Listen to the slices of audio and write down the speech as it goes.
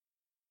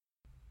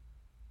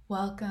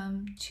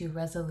Welcome to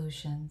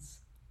Resolutions,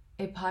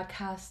 a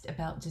podcast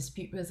about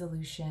dispute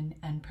resolution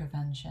and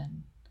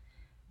prevention.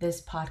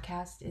 This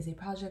podcast is a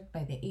project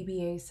by the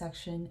ABA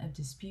section of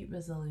dispute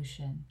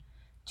resolution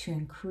to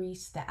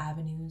increase the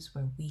avenues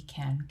where we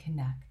can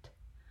connect.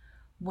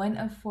 One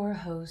of four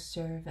hosts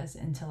serve as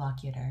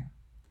interlocutor,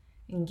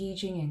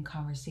 engaging in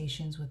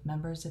conversations with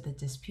members of the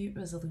dispute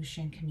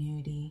resolution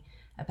community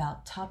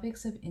about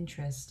topics of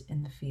interest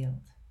in the field.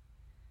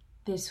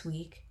 This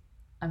week,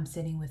 I'm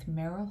sitting with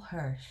Meryl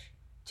Hirsch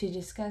to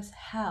discuss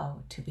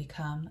how to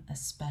become a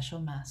special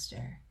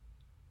master.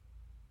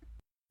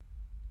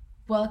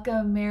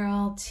 Welcome,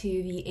 Meryl, to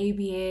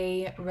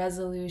the ABA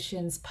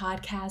Resolutions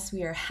podcast.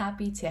 We are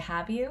happy to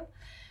have you.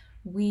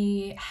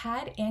 We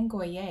had Anne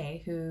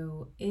Goyer,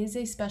 who is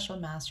a special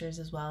master's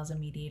as well as a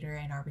mediator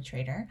and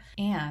arbitrator.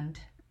 And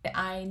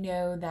I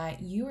know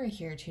that you are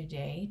here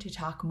today to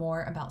talk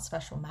more about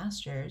special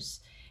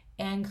masters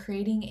and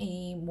creating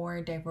a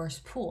more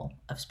diverse pool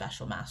of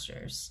special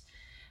masters.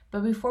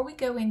 But before we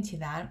go into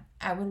that,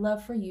 I would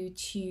love for you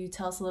to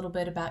tell us a little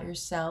bit about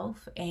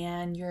yourself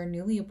and your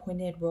newly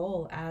appointed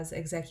role as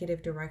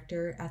Executive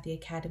Director at the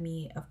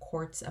Academy of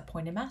Courts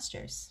Appointed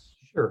Masters.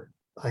 Sure.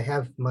 I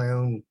have my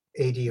own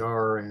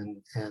ADR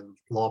and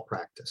law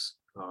practice.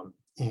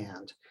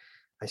 And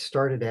I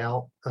started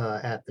out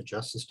at the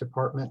Justice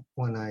Department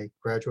when I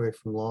graduated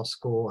from law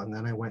school, and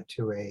then I went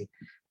to a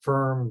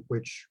firm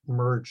which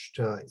merged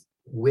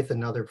with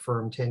another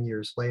firm 10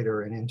 years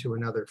later and into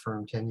another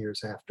firm 10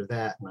 years after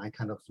that. And I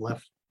kind of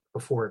left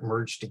before it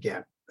merged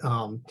again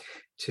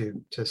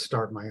to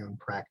start my own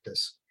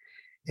practice.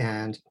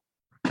 And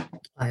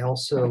I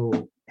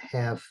also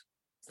have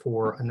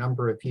for a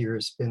number of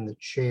years been the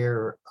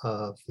chair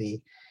of the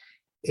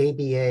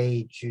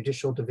ABA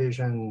Judicial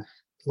Division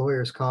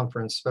Lawyers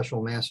Conference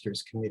Special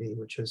Masters Committee,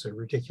 which is a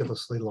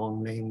ridiculously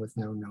long name with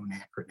no known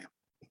acronym,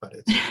 but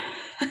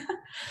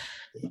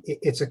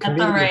it's a committee.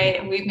 That's all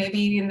right.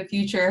 Maybe in the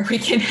future we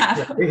can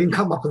have. We can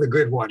come up with a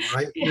good one,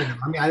 right?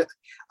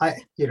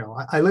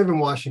 I live in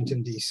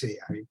Washington D.C.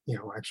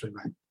 Actually,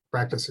 my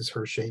practice is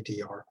Hirsch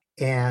ADR,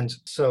 and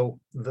so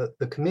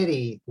the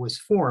committee was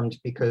formed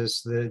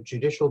because the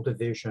Judicial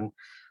Division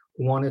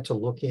wanted to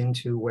look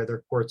into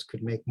whether courts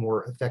could make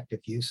more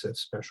effective use of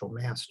special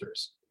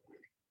masters,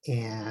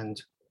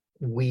 and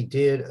we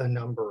did a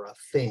number of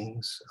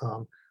things.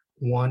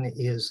 One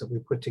is that we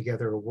put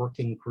together a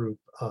working group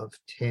of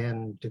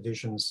 10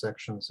 divisions,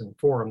 sections, and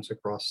forums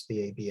across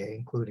the ABA,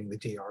 including the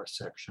DR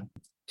section,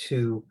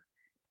 to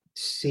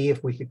see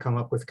if we could come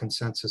up with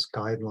consensus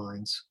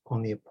guidelines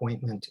on the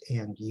appointment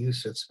and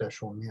use of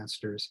special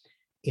masters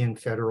in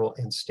federal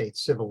and state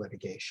civil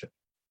litigation.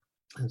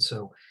 And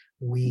so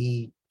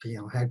we,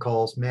 had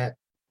calls, met,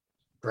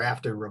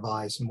 drafted,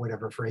 revised, and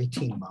whatever for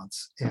 18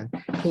 months, and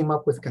came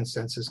up with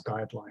consensus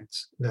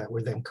guidelines that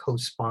were then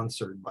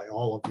co-sponsored by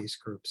all of these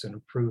groups and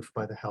approved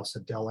by the House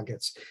of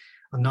Delegates.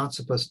 I'm not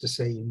supposed to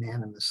say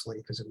unanimously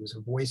because it was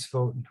a voice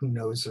vote, and who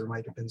knows, there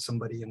might have been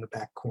somebody in the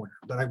back corner,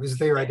 but I was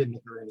there, I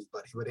didn't hear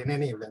anybody. But in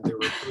any event, they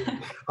were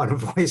approved on a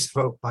voice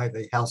vote by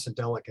the House of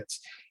Delegates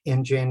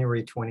in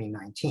January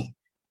 2019.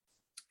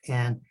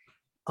 And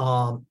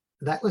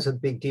that was a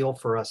big deal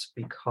for us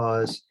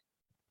because,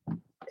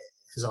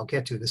 as I'll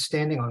get to, the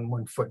standing on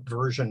one foot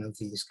version of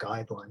these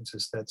guidelines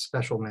is that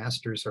special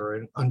masters are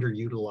an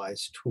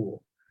underutilized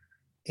tool,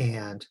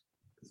 and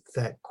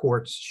that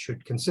courts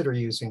should consider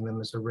using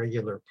them as a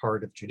regular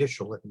part of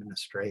judicial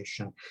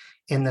administration,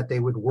 and that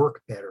they would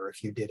work better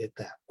if you did it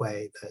that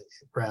way,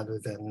 rather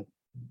than,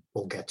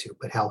 we'll get to,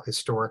 but how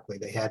historically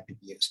they had been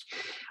used.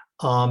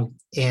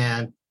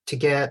 And to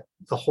get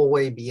the whole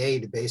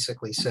ABA to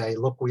basically say,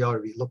 look, we ought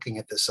to be looking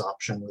at this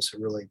option was a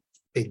really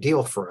big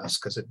deal for us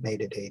because it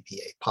made it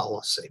ABA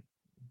policy.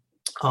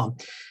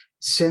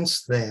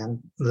 Since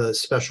then, the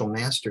Special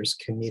Masters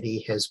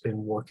Committee has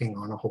been working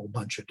on a whole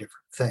bunch of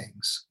different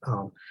things.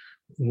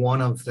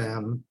 One of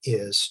them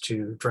is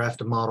to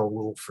draft a model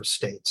rule for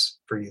states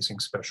for using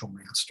special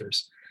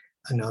masters.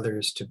 Another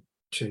is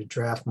to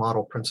draft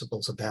model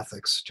principles of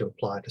ethics to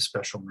apply to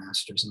special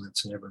masters, and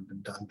that's never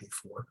been done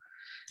before.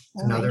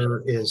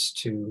 Another is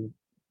to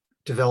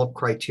develop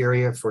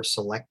criteria for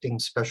selecting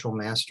special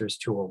masters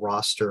to a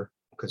roster,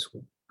 because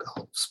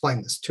I'll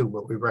explain this too,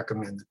 but we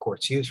recommend the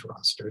courts use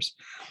rosters.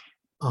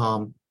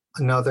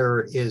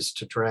 Another is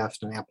to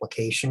draft an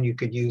application you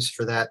could use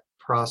for that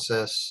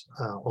process,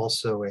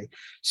 also a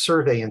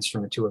survey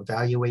instrument to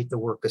evaluate the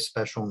work of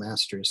special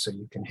masters, so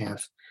you can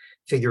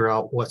figure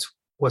out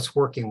what's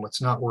working,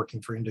 what's not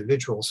working for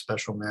individual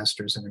special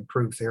masters and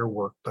improve their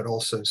work, but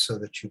also so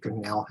that you can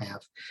now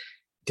have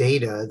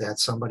data that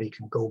somebody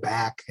can go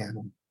back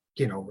and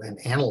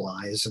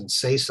analyze and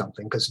say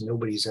something, because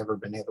nobody's ever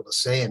been able to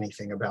say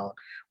anything about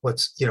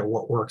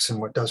what works and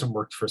what doesn't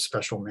work for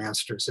special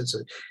masters.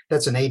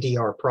 That's an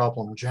ADR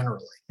problem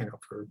generally,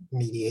 for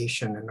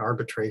mediation and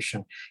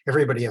arbitration.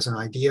 Everybody has an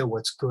idea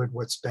what's good,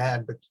 what's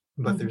bad,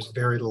 but there's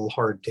very little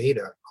hard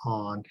data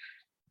on,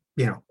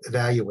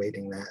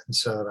 evaluating that. And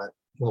so that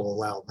will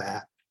allow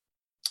that.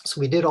 So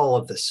we did all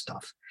of this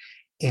stuff.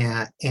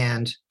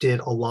 and did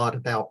a lot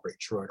of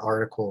outreach, wrote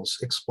articles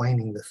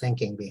explaining the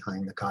thinking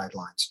behind the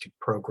guidelines, to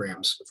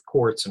programs with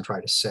courts and try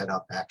to set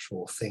up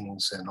actual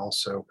things, and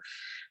also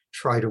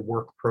try to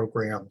work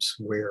programs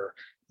where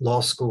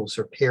law schools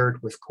are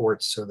paired with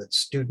courts so that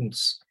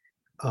students,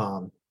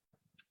 um,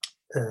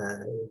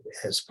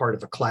 as part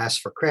of a class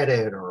for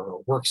credit or a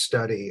work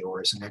study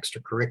or as an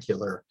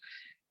extracurricular,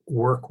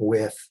 work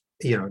with,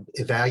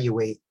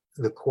 evaluate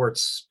the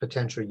court's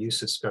potential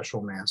use of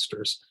special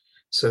masters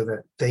so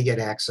that they get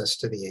access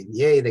to the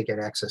ABA, they get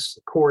access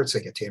to courts, they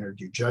get to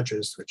interview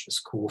judges, which is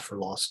cool for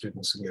law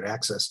students who get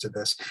access to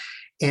this.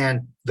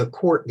 And the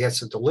court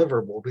gets a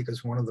deliverable,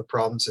 because one of the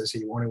problems is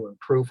you want to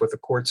improve what the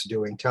court's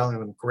doing, telling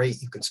them,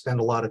 great, you can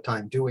spend a lot of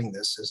time doing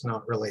this, is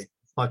not really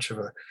much of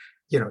a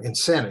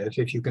incentive.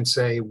 If you can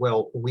say,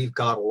 well, we've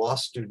got a law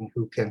student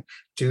who can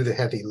do the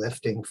heavy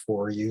lifting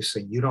for you, so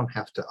you don't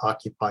have to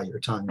occupy your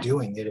time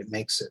doing it, it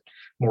makes it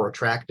more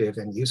attractive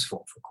and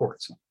useful for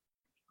courts.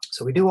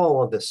 So we do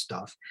all of this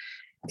stuff.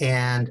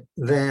 And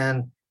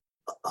then,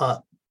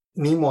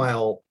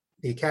 meanwhile,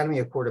 the Academy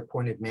of Court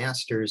Appointed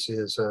Masters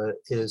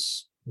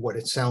is what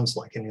it sounds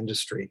like, an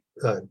industry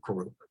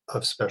group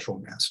of special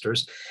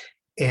masters.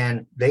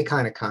 And they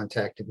kind of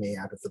contacted me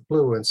out of the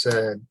blue and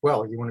said,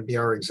 well, you want to be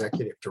our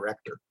executive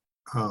director?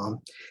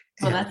 Well,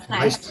 that's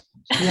nice.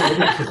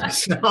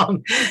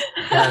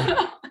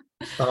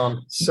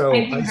 So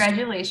and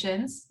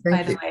congratulations,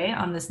 by the you. way,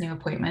 on this new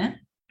appointment.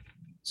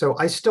 So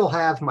I still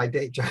have my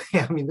day job.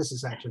 I mean, this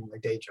is actually my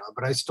day job,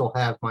 but I still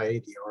have my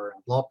ADR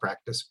and law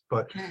practice.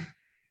 But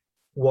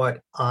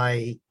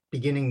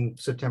beginning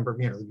September,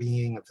 the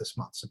beginning of this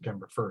month,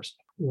 September 1st,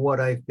 what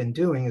I've been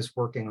doing is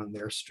working on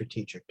their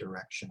strategic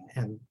direction.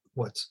 And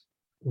what's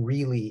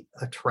really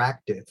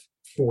attractive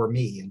for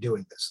me in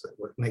doing this, that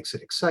what makes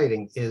it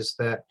exciting, is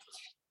that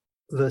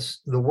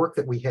the work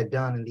that we had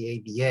done in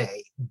the ABA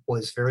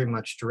was very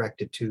much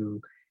directed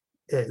to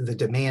the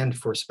demand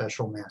for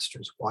special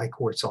masters, why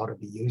courts ought to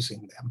be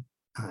using them,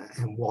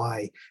 and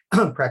why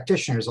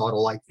practitioners ought to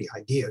like the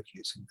idea of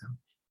using them.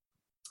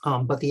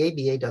 But the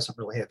ABA doesn't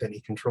really have any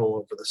control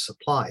over the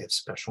supply of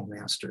special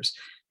masters.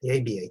 The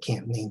ABA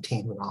can't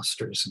maintain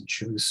rosters and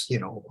choose,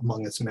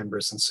 among its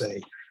members and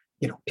say,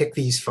 pick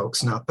these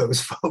folks, not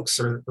those folks,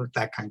 or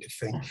that kind of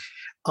thing.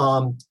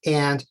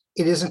 And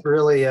it isn't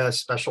really a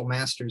special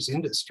masters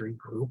industry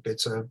group.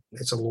 It's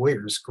a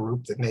lawyers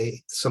group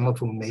that some of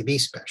whom may be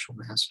special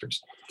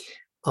masters.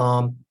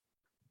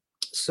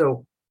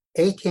 So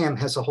ACAM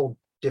has a whole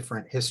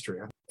different history.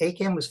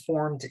 ACAM was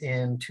formed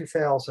in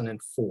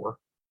 2004.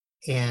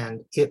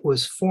 And it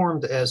was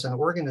formed as an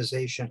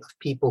organization of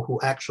people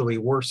who actually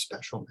were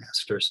special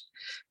masters,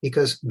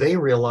 because they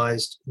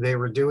realized they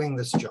were doing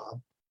this job,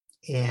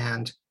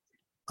 and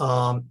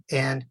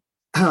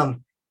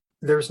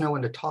there's no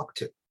one to talk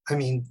to. I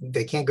mean,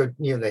 they can't go,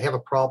 they have a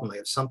problem. They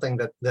have something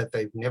that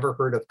they've never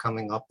heard of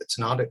coming up. It's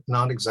not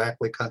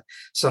exactly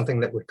something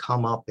that would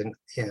come up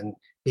in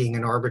being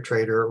an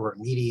arbitrator or a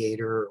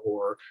mediator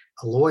or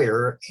a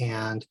lawyer.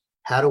 And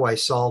how do I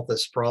solve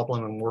this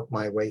problem and work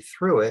my way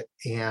through it?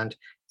 And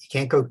you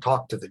can't go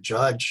talk to the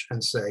judge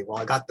and say, well,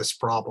 I got this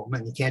problem.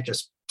 And you can't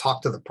just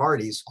talk to the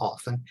parties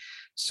often.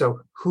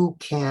 So who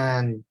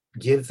can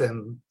give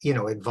them,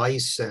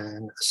 advice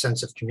and a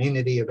sense of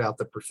community about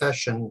the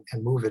profession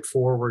and move it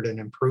forward and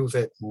improve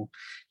it and,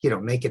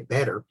 make it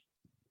better?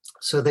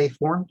 So they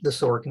formed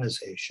this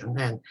organization,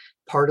 and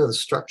part of the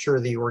structure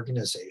of the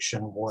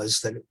organization was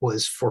that it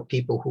was for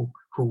people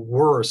who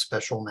were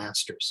special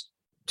masters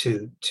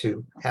to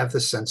have the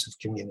sense of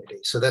community.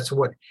 So that's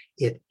what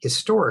it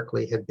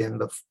historically had been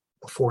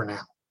before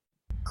now.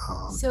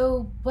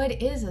 So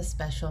what is a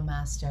special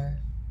master?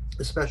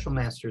 The special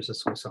master is a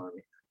Swiss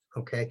Army.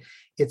 Okay,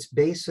 it's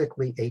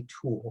basically a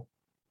tool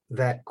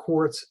that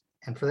courts,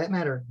 and for that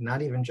matter,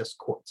 not even just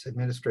courts,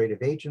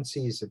 administrative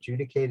agencies,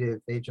 adjudicative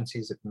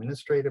agencies,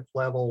 administrative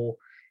level,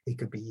 it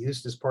could be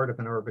used as part of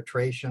an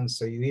arbitration.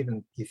 So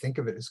you think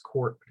of it as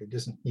court, but it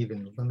isn't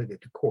even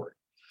limited to court.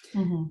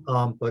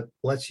 Mm-hmm. But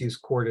let's use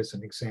court as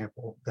an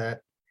example,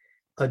 that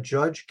a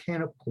judge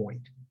can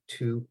appoint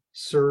to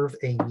serve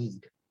a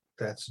need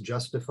that's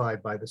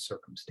justified by the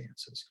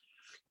circumstances.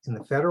 In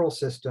the federal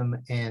system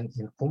and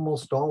in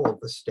almost all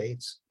of the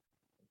states,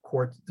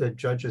 the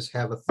judges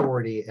have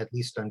authority, at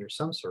least under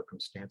some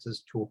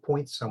circumstances, to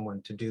appoint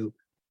someone to do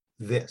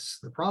this.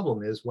 The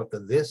problem is what the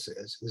this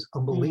is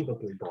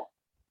unbelievably broad.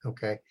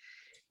 Okay,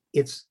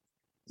 it's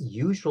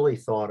usually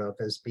thought of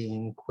as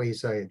being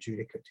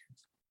quasi-adjudicative.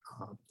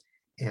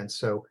 And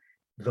so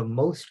the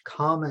most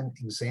common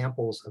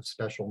examples of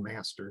special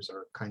masters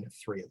are kind of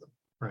three of them,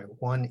 right?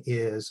 One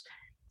is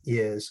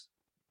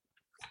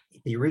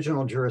the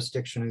original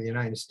jurisdiction of the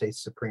United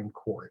States Supreme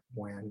Court.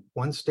 When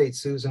one state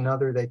sues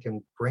another, they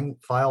can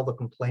file the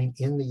complaint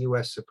in the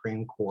US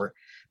Supreme Court.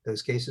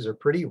 Those cases are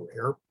pretty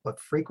rare, but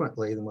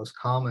frequently the most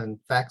common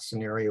fact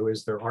scenario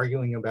is they're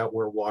arguing about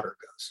where water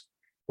goes,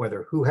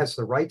 whether who has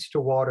the rights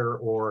to water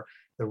or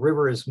the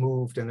river is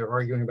moved, and they're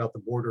arguing about the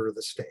border of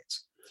the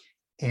states.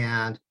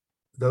 And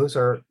those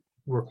are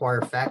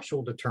require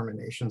factual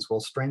determinations. Well,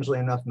 strangely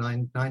enough,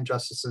 nine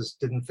justices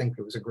didn't think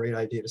it was a great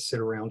idea to sit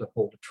around and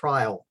hold a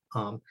trial.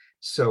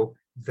 So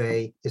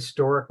they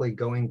historically,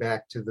 going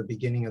back to the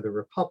beginning of the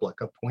Republic,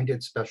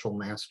 appointed special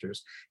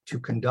masters to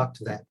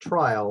conduct that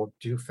trial,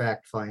 do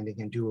fact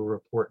finding, and do a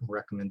report and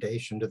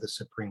recommendation to the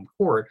Supreme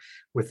Court,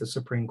 with the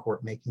Supreme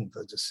Court making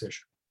the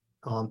decision.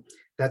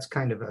 That's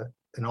kind of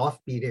an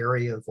offbeat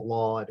area of the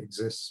law. It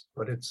exists,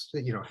 but it's,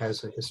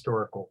 has a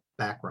historical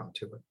background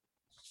to it.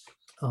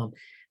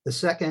 The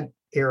second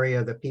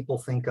area that people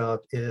think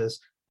of is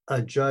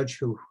a judge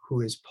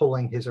who is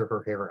pulling his or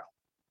her hair out.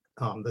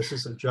 This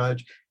is a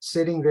judge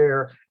sitting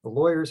there, the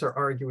lawyers are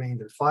arguing,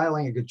 they're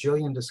filing a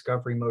gajillion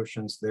discovery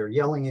motions, they're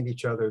yelling at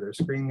each other, they're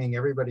screaming,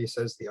 everybody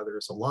says the other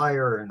is a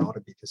liar and ought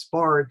to be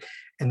disbarred.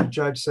 And the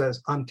judge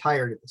says, I'm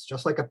tired of this,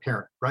 just like a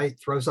parent, right?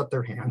 Throws up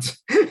their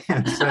hands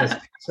and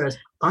says,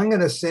 I'm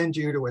going to send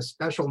you to a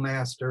special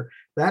master.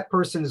 That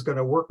person is going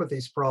to work with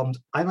these problems.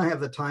 I don't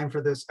have the time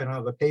for this. I don't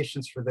have the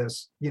patience for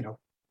this.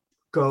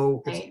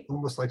 Go. It's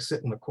almost like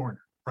sit in the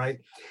corner. Right.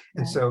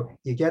 And so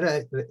you get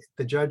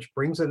the judge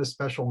brings in a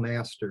special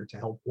master to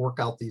help work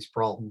out these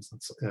problems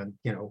and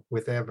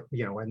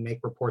and make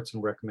reports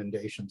and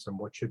recommendations on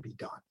what should be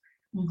done.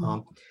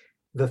 Mm-hmm.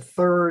 The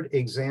third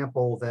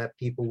example that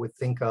people would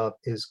think of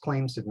is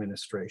claims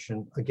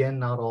administration. Again,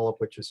 not all of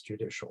which is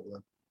judicial.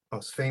 The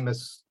most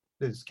famous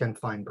is Ken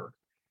Feinberg.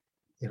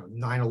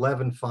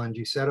 9/11 fund,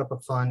 you set up a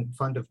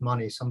fund of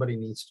money, somebody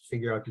needs to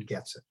figure out who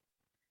gets it.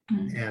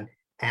 Mm-hmm. And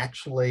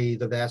actually,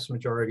 the vast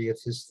majority of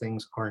his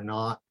things are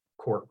not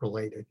court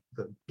related.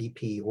 The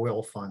BP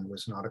oil fund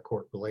was not a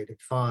court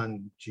related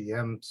fund.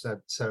 GM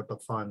set up a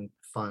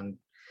fund,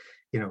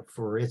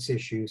 for its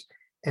issues.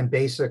 And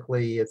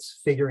basically it's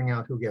figuring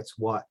out who gets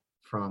what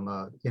from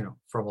a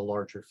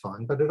larger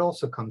fund, but it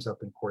also comes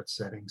up in court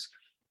settings.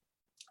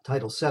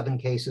 Title VII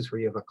cases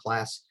where you have a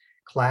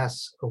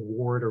class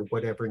award or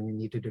whatever, and you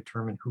need to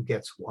determine who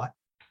gets what.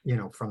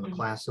 From the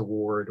class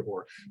award,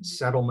 or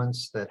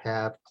settlements that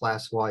have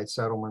class-wide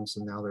settlements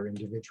and now they're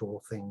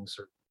individual things,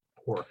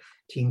 or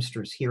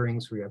Teamsters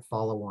hearings where you have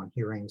follow-on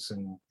hearings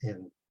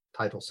in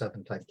Title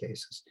VII type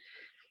cases.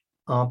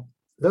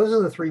 Those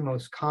are the three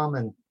most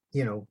common,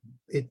 to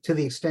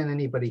the extent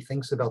anybody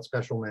thinks about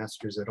special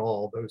masters at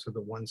all, those are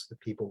the ones that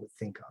people would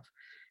think of.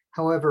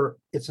 However,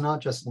 it's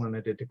not just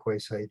limited to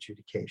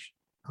quasi-adjudication.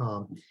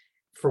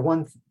 For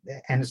one,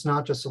 and it's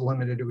not just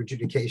limited to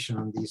adjudication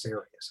on these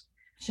areas.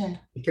 Sure.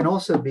 It can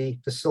also be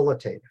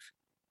facilitative.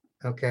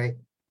 Okay.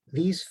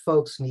 These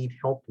folks need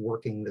help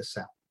working this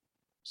out.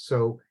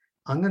 So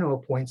I'm going to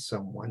appoint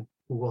someone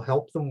who will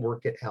help them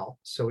work it out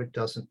so it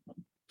doesn't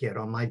get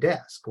on my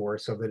desk, or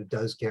so that it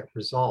does get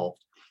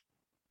resolved.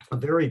 A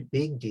very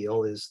big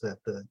deal is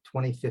that the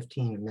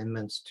 2015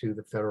 amendments to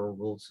the Federal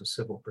Rules of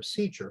Civil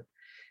Procedure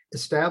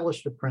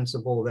established a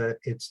principle that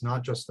it's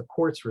not just the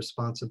court's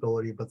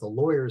responsibility, but the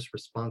lawyer's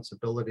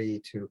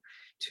responsibility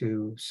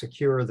to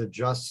secure the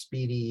just,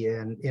 speedy,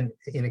 and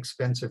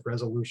inexpensive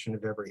resolution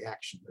of every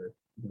action, the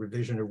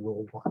revision of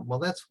Rule 1. Well,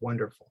 that's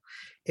wonderful,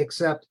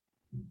 except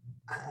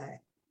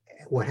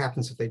what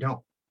happens if they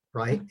don't,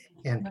 right?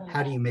 And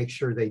how do you make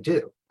sure they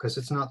do? Because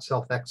it's not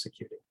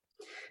self-executing.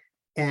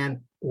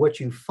 And what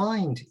you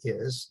find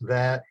is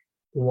that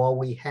while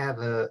we have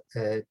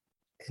an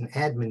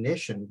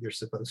admonition, you're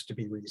supposed to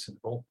be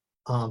reasonable.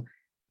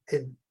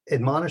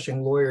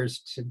 Admonishing lawyers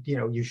to,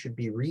 you should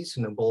be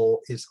reasonable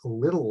is a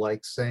little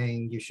like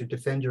saying you should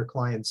defend your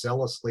client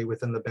zealously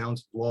within the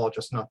bounds of law,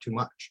 just not too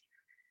much.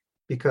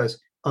 Because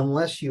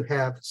unless you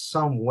have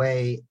some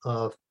way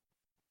of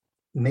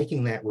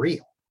making that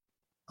real,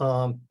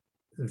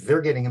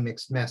 they're getting a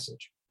mixed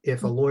message.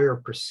 If a lawyer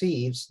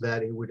perceives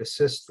that it would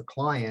assist the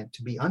client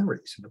to be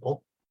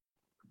unreasonable,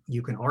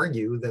 you can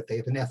argue that they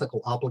have an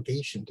ethical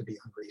obligation to be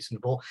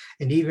unreasonable.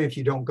 And even if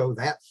you don't go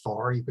that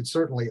far, you could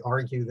certainly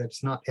argue that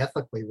it's not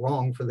ethically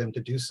wrong for them to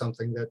do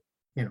something that,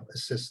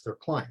 assists their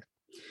client.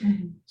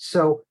 Mm-hmm.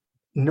 So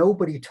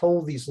nobody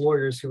told these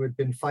lawyers who had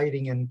been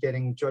fighting and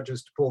getting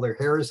judges to pull their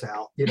hairs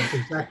out,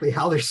 exactly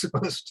how they're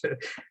supposed to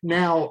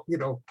now,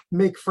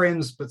 make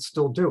friends, but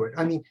still do it.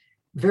 I mean,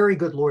 very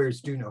good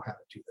lawyers do know how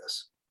to do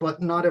this,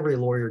 but not every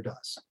lawyer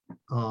does.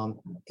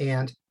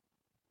 And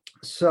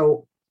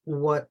so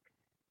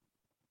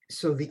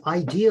So the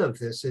idea of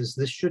this is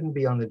this shouldn't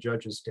be on the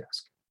judge's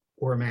desk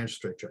or a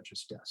magistrate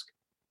judge's desk.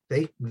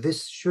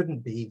 This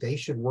shouldn't be, they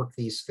should work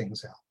these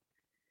things out.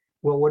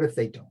 Well, what if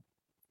they don't?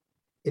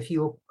 If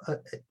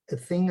a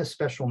thing a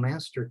special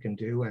master can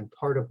do, and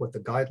part of what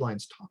the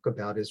guidelines talk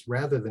about is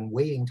rather than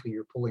waiting till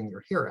you're pulling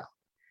your hair out,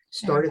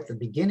 start at the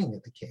beginning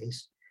of the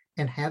case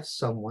and have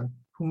someone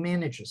who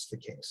manages the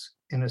case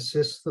and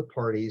assists the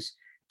parties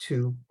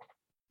to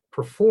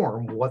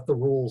perform what the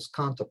rules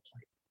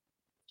contemplate.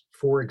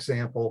 For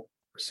example,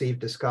 receive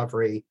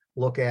discovery,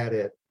 look at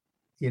it,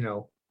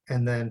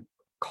 and then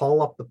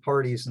call up the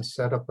parties and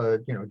set up a,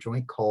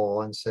 joint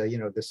call and say,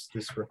 this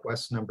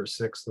request number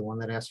 6, the one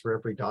that asks for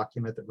every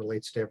document that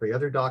relates to every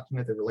other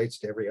document that relates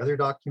to every other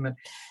document.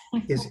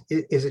 Is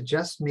it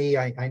just me?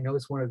 I know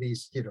it's one of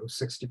these,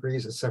 6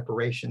 degrees of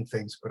separation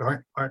things, but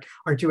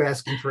aren't you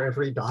asking for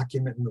every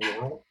document in the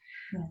world?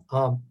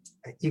 Yeah.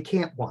 You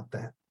can't want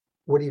that.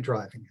 What are you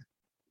driving at?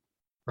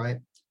 Right?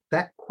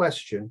 That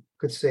question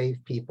could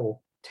save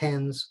people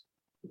tens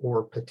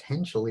or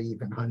potentially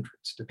even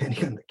hundreds,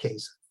 depending on the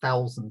case,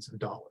 thousands of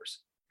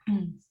dollars.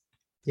 Mm.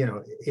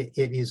 It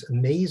is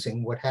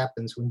amazing what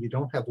happens when you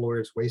don't have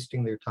lawyers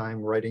wasting their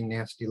time writing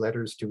nasty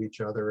letters to each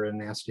other and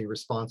nasty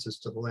responses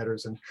to the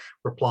letters and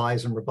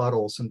replies and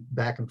rebuttals and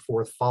back and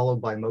forth,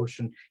 followed by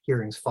motion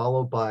hearings,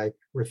 followed by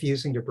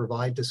refusing to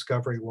provide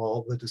discovery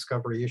while the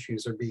discovery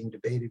issues are being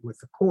debated with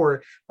the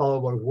court,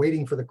 followed by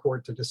waiting for the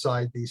court to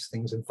decide these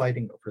things and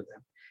fighting over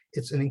them.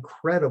 It's an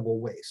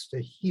incredible waste,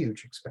 a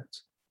huge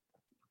expense.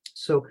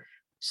 So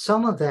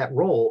some of that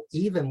role,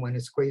 even when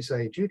it's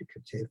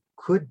quasi-adjudicative,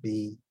 could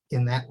be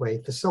in that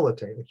way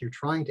facilitated. You're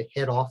trying to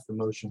head off the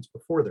motions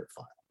before they're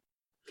filed.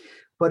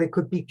 But it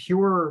could be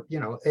pure,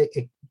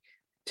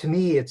 to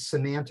me, it's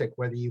semantic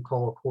whether you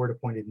call a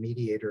court-appointed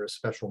mediator a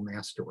special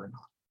master or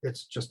not.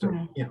 It's just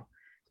a,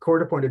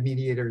 court-appointed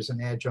mediator is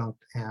an adjunct,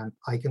 and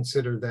I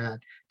consider that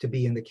to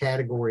be in the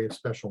category of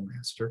special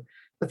master,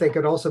 but they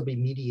could also be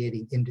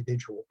mediating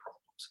individual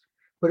problems.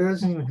 But it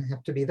doesn't even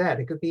have to be that.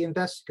 It could be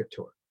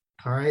investigatory.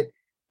 All right.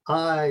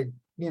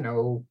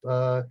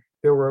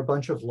 There were a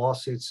bunch of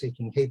lawsuits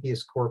seeking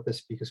habeas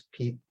corpus because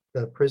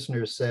the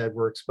prisoners said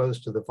we're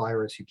exposed to the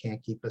virus. You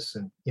can't keep us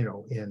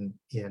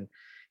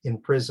in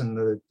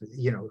prison.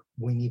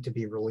 We need to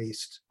be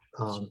released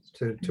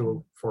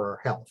for our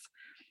health.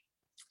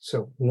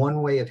 So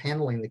one way of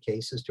handling the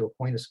case is to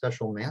appoint a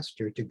special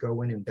master to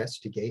go and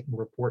investigate and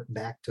report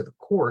back to the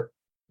court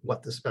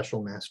what the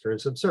special master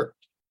has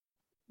observed.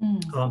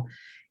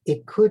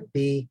 It could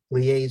be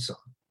liaison.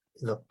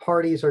 The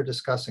parties are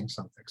discussing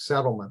something,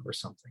 settlement or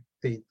something.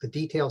 The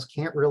details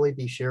can't really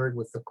be shared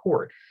with the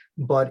court,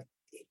 but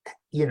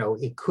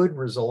it could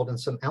result in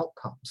some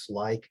outcomes,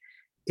 like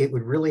it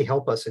would really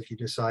help us if you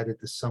decided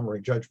the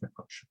summary judgment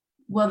motion.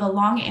 Well, the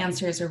long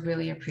answers are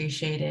really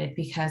appreciated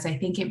because I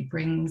think it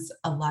brings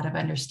a lot of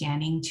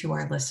understanding to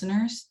our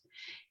listeners.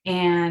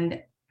 And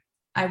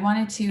I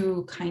wanted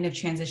to kind of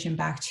transition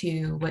back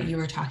to what you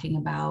were talking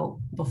about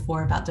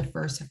before about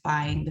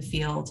diversifying the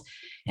field.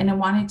 And I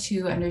wanted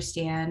to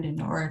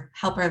understand or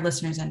help our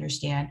listeners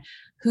understand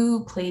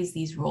who plays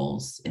these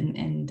roles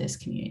in this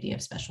community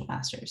of special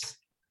masters.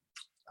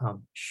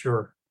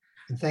 Sure.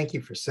 And thank you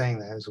for saying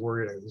that. I was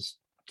worried I was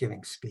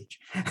giving speech.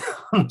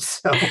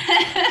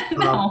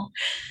 No.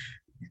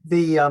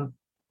 The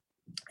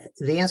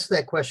answer to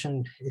that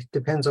question, it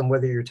depends on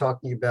whether you're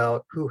talking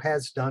about who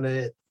has done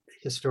it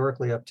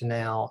historically up to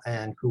now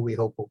and who we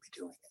hope will be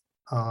doing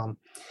it.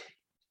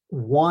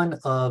 One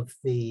of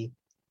the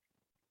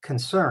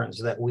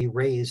concerns that we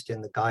raised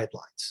in the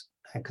guidelines,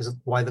 because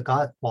while the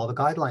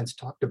guidelines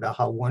talked about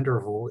how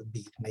wonderful it would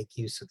be to make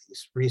use of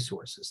these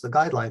resources, the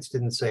guidelines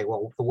didn't say,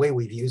 well, the way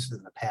we've used it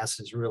in the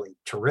past is really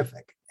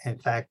terrific. In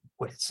fact,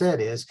 what it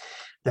said is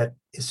that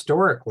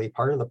historically,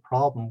 part of the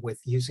problem with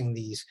using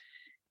these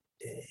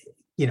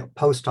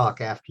post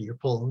hoc after you're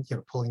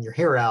pulling your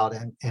hair out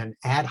and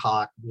ad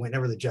hoc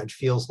whenever the judge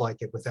feels like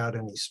it without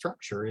any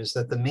structure is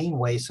that the main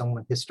way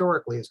someone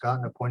historically has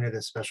gotten appointed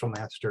as special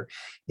master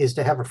is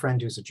to have a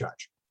friend who's a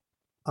judge.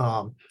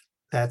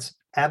 That's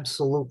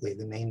absolutely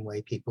the main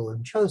way people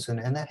have chosen,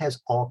 and that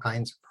has all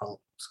kinds of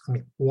problems. I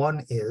mean,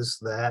 one is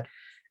that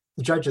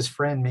the judge's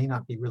friend may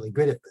not be really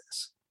good at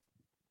this.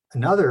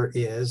 Another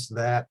is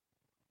that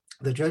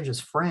the judge's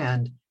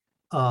friend,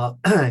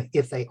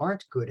 if they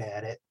aren't good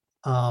at it,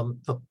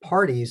 the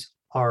parties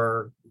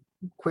are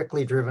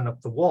quickly driven up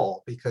the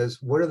wall,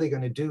 because what are they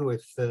going to do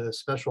if the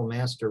special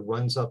master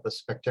runs up a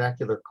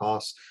spectacular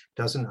cost,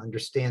 doesn't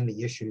understand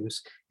the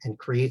issues, and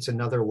creates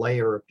another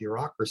layer of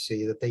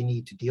bureaucracy that they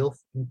need to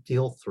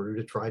deal through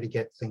to try to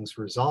get things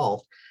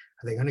resolved?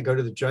 Are they going to go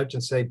to the judge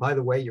and say, by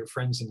the way, your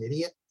friend's an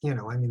idiot?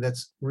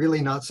 That's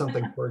really not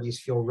something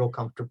parties feel real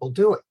comfortable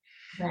doing.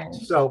 Right.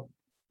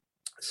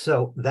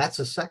 So that's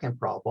a second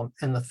problem.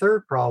 And the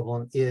third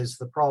problem is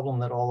the problem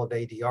that all of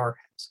ADR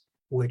has,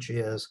 which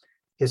is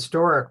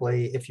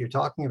historically, if you're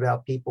talking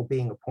about people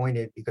being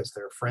appointed because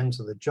they're friends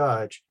of the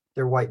judge,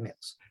 they're white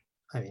males.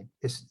 I mean,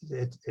 it's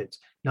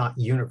not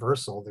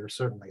universal. There's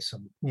certainly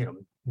some,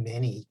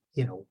 many,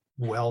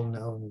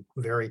 well-known,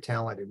 very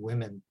talented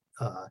women,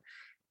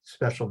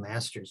 special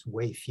masters,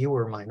 way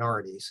fewer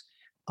minorities.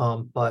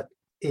 But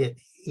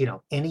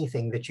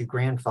anything that you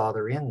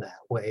grandfather in that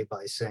way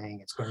by saying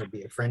it's going to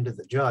be a friend of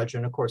the judge,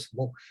 and of course,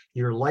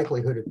 your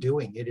likelihood of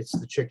doing it, it's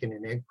the chicken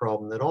and egg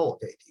problem that all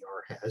of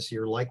ADR has.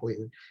 Your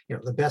likelihood,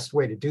 the best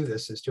way to do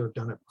this is to have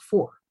done it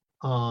before.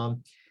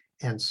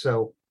 And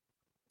so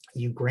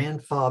you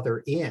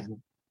grandfather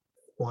in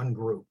one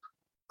group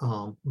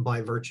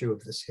by virtue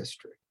of this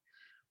history.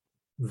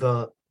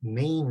 the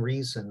main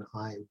reason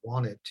I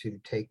wanted to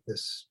take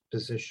this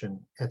position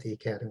at the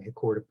Academy of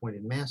Court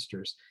Appointed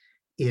Masters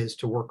is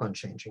to work on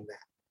changing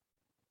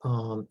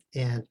that.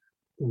 And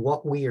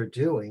what we are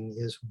doing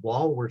is,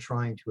 while we're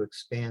trying to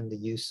expand the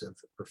use of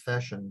the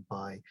profession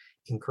by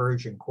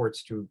encouraging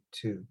courts to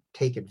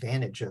take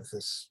advantage of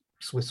this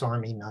Swiss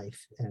Army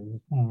knife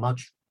in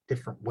much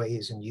different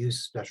ways and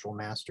use special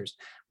masters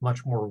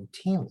much more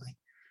routinely,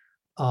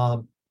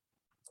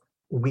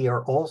 we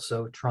are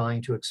also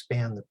trying to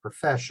expand the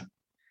profession.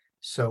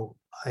 So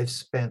I've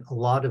spent a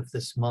lot of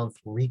this month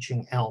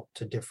reaching out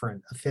to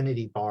different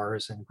affinity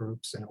bars and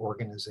groups and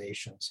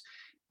organizations,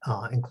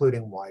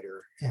 including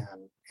WIDER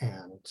and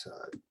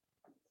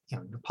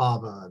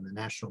NAPAVA and the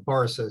National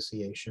Bar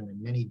Association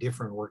and many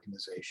different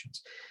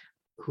organizations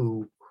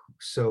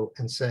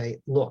and say,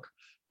 look,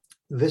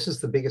 this is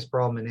the biggest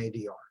problem in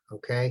ADR,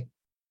 okay?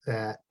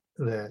 That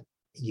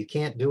you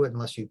can't do it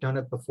unless you've done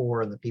it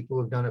before, and the people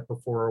who've done it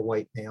before are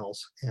white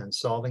males, and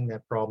solving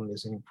that problem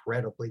is an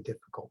incredibly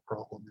difficult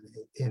problem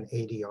in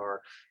ADR.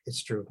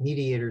 It's true of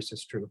mediators,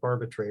 it's true of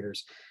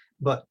arbitrators,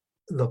 but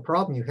the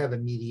problem you have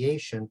in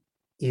mediation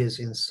is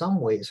in some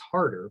ways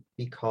harder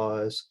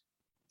because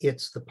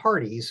it's the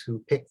parties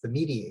who pick the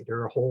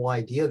mediator. The whole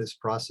idea of this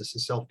process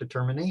is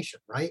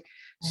self-determination, right?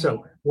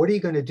 So what are you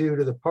going to do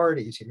to the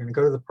parties? You're going to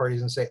go to the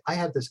parties and say, I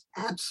have this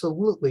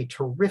absolutely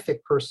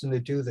terrific person to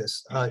do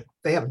this.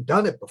 They haven't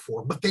done it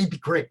before, but they'd be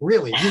great,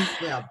 really.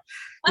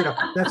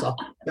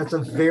 That's a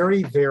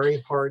very,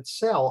 very hard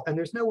sell. And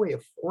there's no way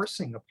of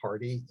forcing a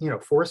party,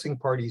 forcing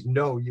parties,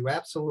 no, you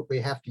absolutely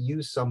have to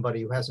use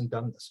somebody who hasn't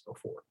done this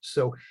before.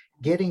 So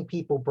getting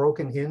people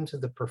broken into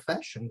the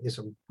profession is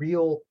a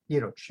real,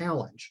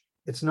 challenge.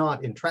 It's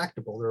not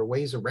intractable. There are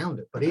ways around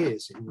it, but it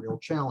is a real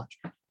challenge.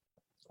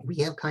 We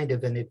have kind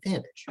of an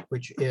advantage,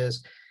 which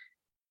is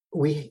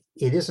it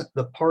isn't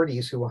the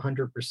parties who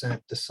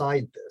 100%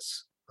 decide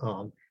this.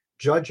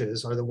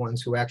 Judges are the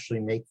ones who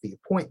actually make the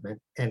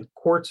appointment, and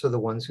courts are the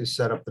ones who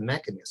set up the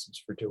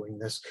mechanisms for doing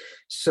this.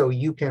 So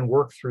you can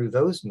work through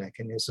those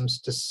mechanisms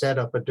to set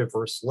up a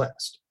diverse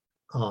list.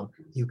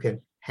 You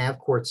can have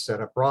courts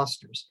set up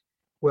rosters.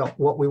 Well,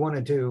 what we want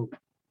to do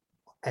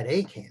at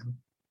ACAM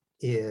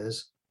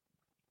is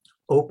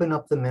open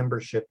up the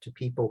membership to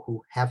people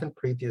who haven't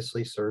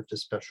previously served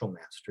as special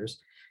masters,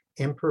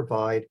 and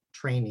provide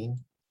training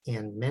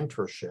and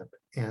mentorship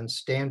and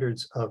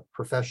standards of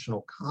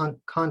professional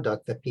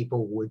conduct that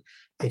people would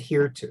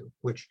adhere to,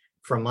 which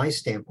from my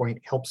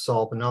standpoint helps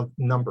solve a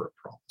number of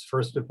problems.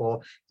 First of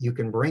all, you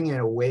can bring in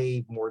a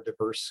way more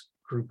diverse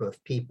group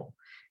of people.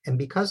 And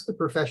because the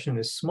profession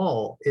is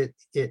small,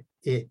 it's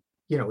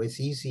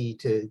easy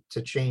to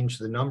change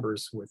the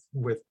numbers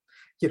with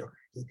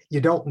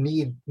you don't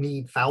need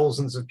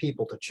thousands of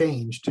people to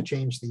change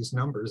these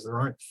numbers. There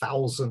aren't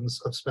thousands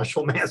of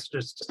special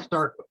masters to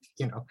start with,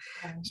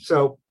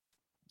 So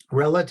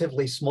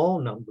relatively small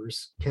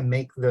numbers can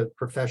make the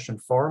profession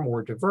far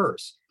more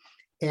diverse.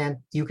 And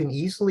you can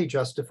easily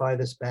justify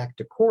this back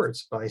to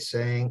courts by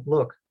saying,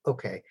 look,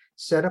 okay,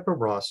 set up a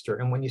roster.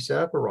 And when you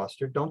set up a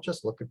roster, don't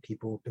just look at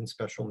people who've been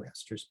special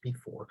masters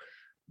before.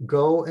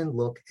 Go and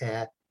look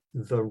at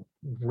the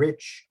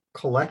rich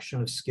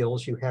collection of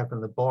skills you have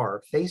in the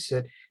bar. Face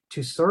it,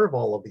 to serve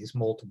all of these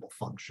multiple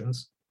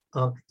functions,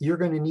 you're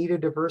going to need a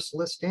diverse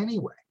list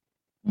anyway.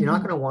 You're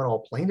not going to want all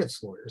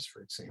plaintiffs' lawyers,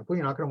 for example.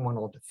 You're not going to want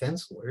all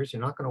defense lawyers.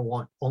 You're not going to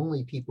want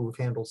only people who've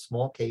handled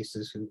small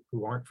cases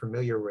who aren't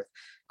familiar with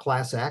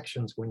class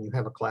actions when you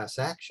have a class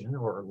action,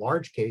 or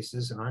large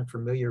cases and aren't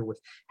familiar with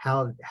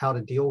how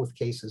to deal with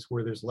cases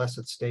where there's less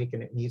at stake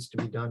and it needs to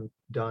be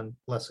done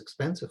less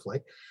expensively.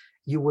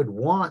 You would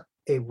want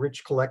a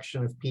rich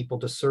collection of people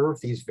to serve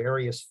these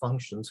various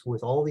functions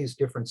with all these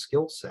different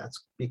skill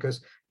sets,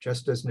 because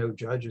just as no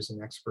judge is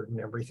an expert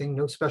in everything,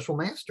 no special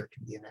master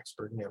can be an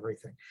expert in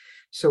everything.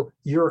 So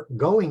you're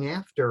going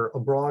after a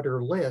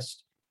broader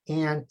list,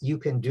 and you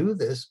can do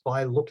this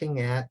by looking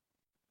at,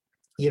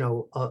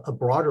 a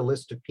broader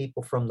list of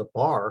people from the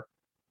bar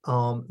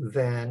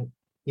than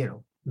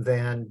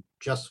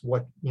just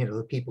what,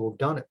 the people who've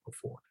done it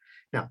before.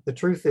 Now, the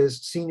truth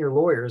is, senior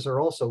lawyers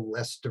are also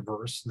less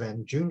diverse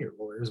than junior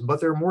lawyers,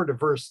 but they're more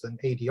diverse than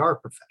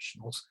ADR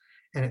professionals.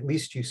 And at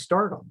least you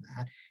start on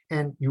that,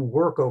 and you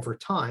work over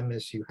time,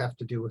 as you have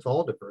to do with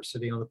all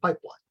diversity, on the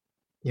pipeline,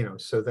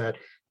 so that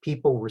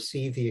people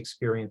receive the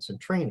experience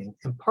and training.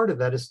 And part of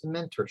that is the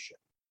mentorship.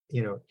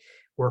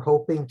 We're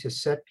hoping to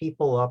set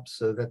people up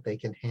so that they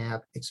can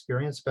have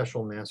experienced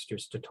special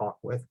masters to talk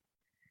with,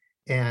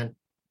 and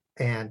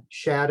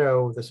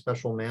shadow the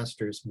special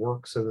masters'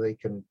 work so they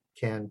can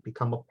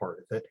become a part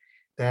of it.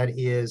 That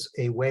is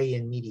a way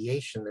in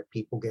mediation that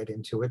people get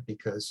into it,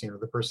 because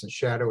the person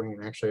shadowing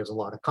and actually has a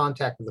lot of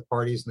contact with the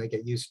parties, and they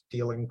get used to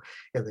dealing,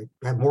 they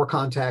have more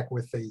contact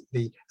with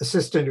the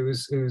assistant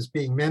who's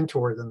being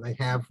mentored than they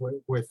have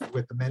with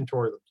the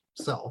mentor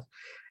themselves,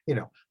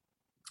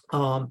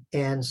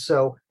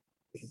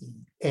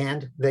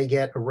 and they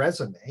get a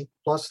resume,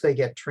 plus they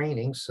get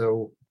training.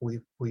 So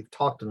we've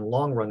talked in the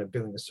long run of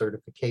doing the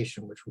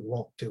certification, which we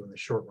won't do in the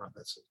short run.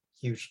 That's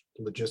huge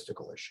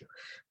logistical issue.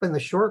 But in the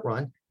short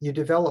run, you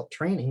develop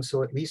training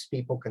so at least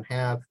people can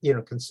have,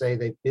 can say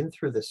they've been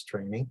through this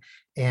training,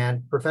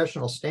 and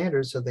professional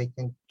standards so they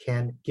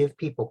can give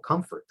people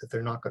comfort that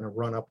they're not going to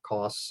run up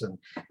costs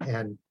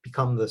and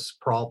become this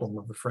problem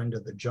of a friend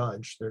of the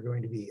judge. They're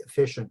going to be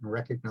efficient and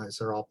recognize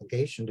their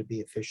obligation to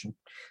be efficient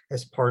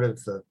as part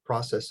of the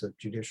process of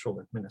judicial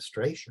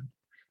administration.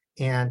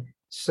 And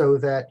so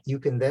that you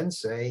can then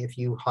say, if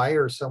you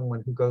hire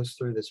someone who goes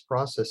through this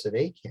process at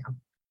ACAM,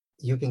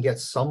 you can get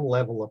some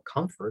level of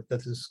comfort that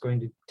this is going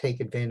to take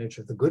advantage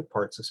of the good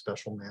parts of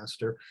special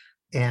master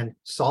and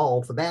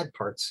solve the bad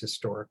parts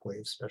historically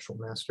of special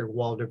master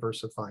while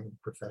diversifying the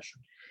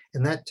profession.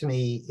 And that to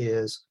me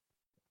is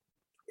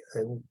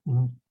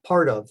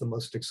part of the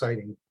most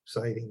exciting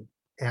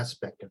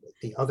aspect of it.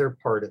 The other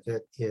part of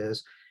it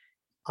is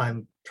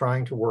I'm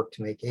trying to work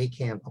to make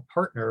ACAM a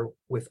partner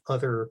with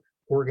other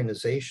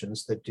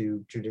organizations that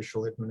do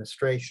judicial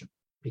administration,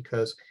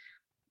 because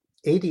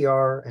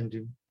ADR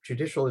and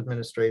judicial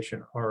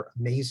administration are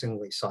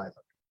amazingly silent.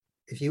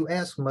 If you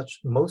ask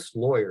most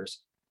lawyers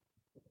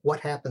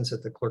what happens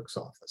at the clerk's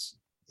office,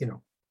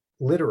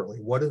 literally,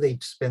 what do they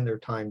spend their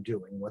time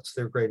doing? What's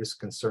their greatest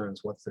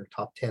concerns? What's their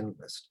top 10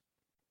 list?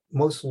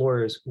 Most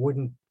lawyers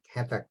wouldn't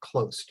have that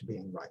close to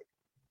being right.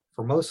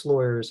 For most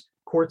lawyers,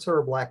 courts are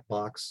a black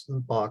box,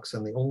 and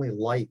the only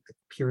light that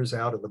peers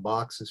out of the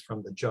box is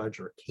from the judge,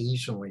 or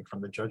occasionally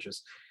from the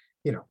judge's,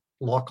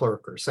 law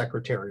clerk or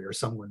secretary, or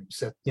someone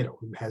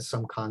who has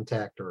some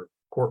contact, or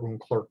courtroom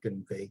clerk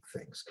and vague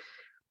things.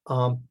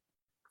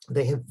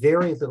 They have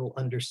very little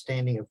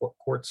understanding of what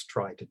courts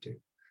try to do.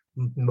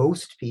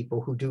 Most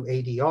people who do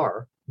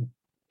ADR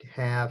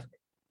have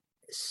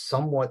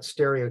somewhat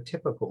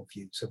stereotypical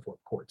views of what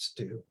courts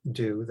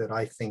do that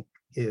I think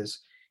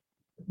is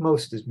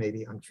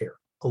maybe unfair.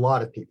 A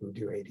lot of people who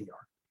do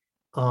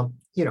ADR,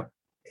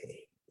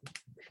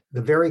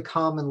 the very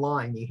common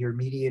line you hear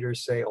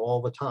mediators say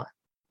all the time,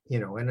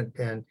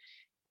 and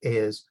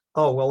is,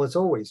 oh, well, it's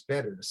always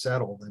better to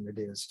settle than it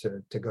is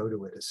to go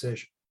to a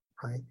decision,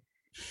 right?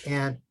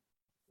 And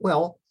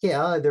well,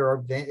 yeah, there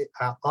are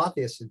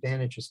obvious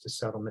advantages to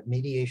settlement.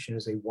 Mediation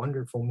is a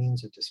wonderful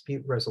means of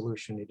dispute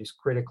resolution. It is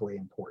critically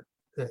important,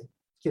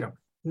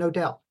 no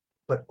doubt.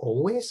 But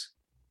always,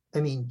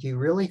 I mean, do you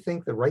really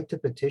think the right to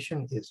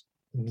petition is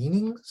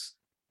meaningless?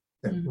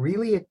 That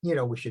really,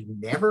 we should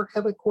never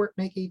have a court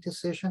make a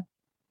decision?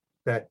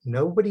 That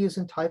nobody is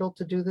entitled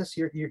to do this?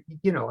 I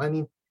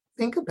mean,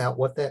 think about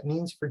what that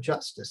means for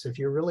justice. If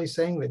you're really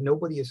saying that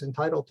nobody is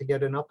entitled to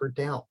get an up or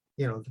down,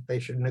 that they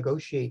should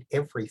negotiate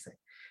everything.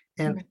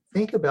 And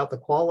think about the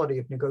quality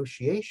of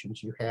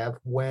negotiations you have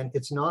when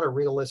it's not a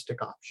realistic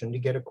option to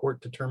get a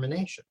court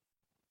determination.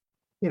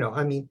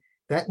 I mean,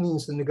 that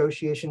means the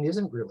negotiation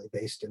isn't really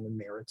based in the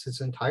merits.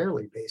 It's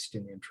entirely based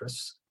in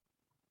interests.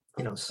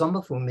 Some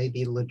of whom may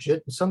be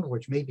legit, some of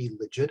which may be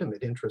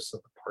legitimate interests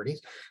of the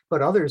parties,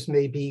 but others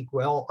may be,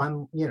 well,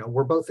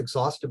 we're both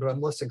exhausted, but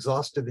I'm less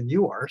exhausted than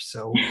you are.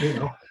 So,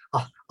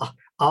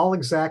 I'll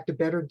exact a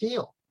better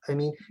deal. I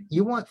mean,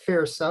 you want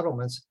fair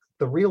settlements.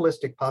 The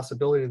realistic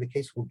possibility of the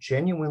case will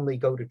genuinely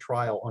go to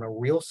trial on a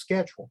real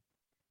schedule,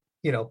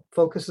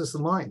 focuses the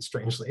mind,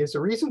 strangely. It's a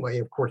reason why,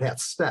 of course,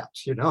 has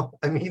steps,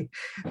 I mean,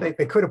 they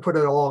could have put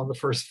it all on the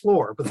first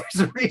floor, but there's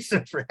a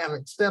reason for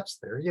having steps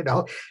there,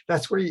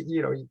 that's where,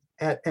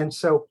 and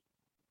so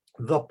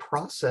the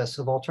process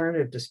of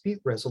alternative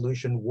dispute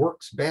resolution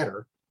works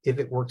better if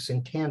it works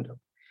in tandem.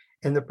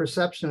 And the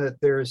perception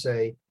that there's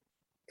a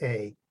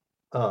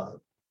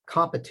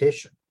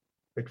competition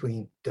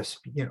between,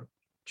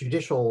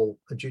 judicial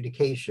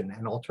adjudication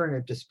and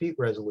alternative dispute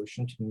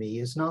resolution, to me,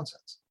 is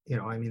nonsense.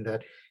 I mean,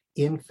 that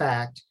in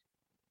fact,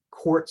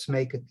 courts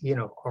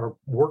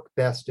work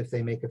best if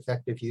they make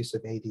effective use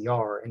of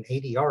ADR, and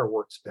ADR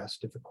works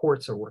best if the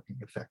courts are working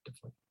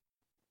effectively.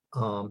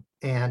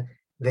 And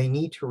they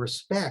need to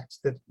respect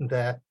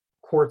that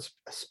courts,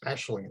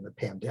 especially in the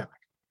pandemic,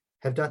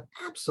 have done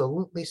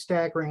absolutely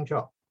staggering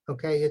job.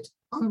 Okay, it's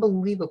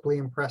unbelievably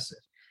impressive.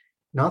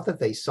 Not that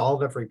they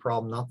solve every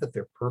problem, not that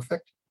they're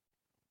perfect,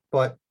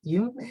 but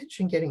you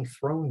imagine getting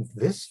thrown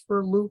this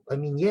for a loop? I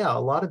mean, yeah, a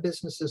lot of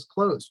businesses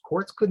closed.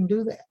 Courts couldn't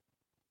do that,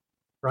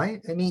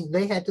 right? I mean,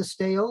 they had to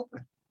stay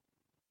open,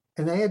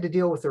 and they had to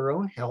deal with their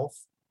own health,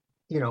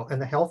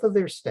 and the health of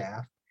their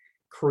staff,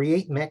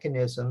 create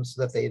mechanisms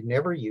that they had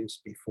never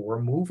used before,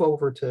 move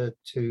over to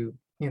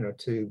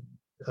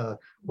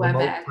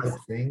remote type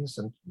things,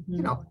 and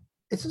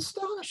it's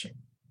astonishing.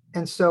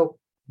 And so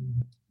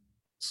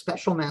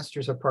special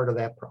masters are part of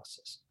that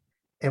process.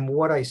 And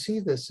what I see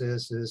this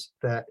is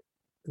that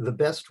the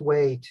best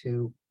way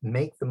to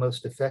make the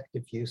most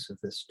effective use of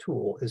this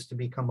tool is to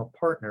become a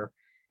partner,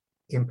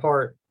 in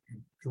part,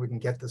 you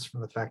wouldn't get this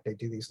from the fact I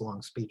do these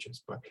long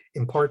speeches, but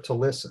in part to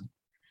listen,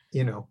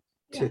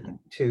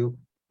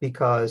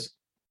 because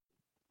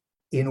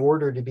in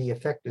order to be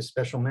effective,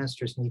 special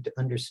masters need to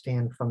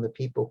understand from the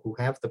people who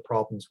have the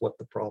problems what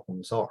the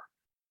problems are,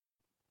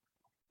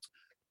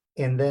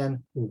 and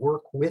then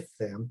work with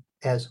them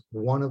as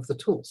one of the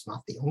tools,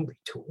 not the only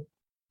tool,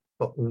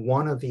 but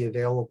one of the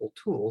available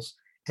tools,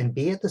 and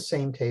be at the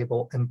same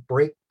table and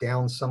break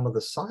down some of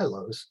the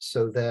silos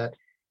so that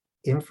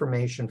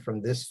information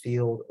from this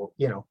field, or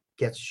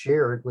gets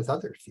shared with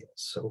other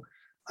fields. So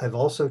I've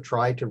also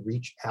tried to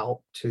reach out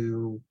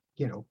to,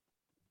 I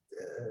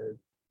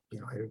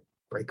had a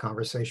great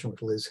conversation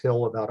with Liz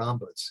Hill about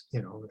ombuds,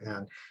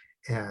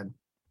 and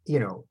you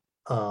know,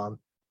 um,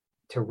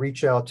 to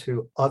reach out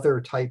to other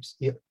types,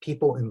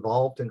 people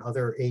involved in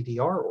other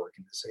ADR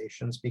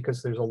organizations,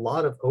 because there's a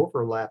lot of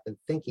overlap in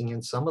thinking,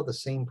 and some of the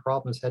same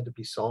problems had to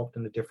be solved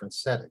in a different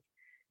setting.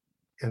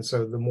 And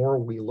so the more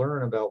we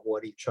learn about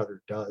what each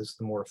other does,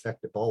 the more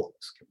effective all of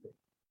us can be.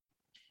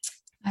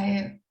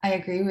 I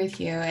agree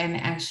with you. And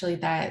actually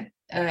that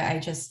I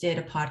just did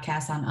a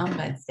podcast on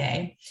Ombuds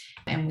Day,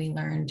 and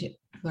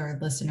our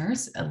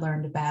listeners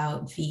learned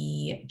about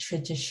the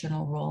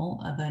traditional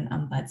role of an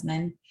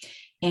ombudsman.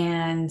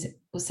 And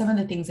some of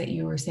the things that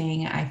you were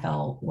saying, I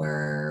felt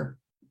were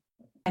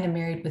kind of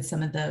married with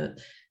some of the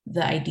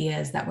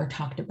ideas that were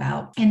talked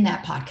about in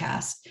that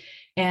podcast.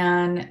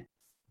 And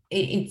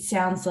it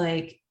sounds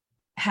like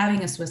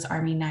having a Swiss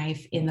Army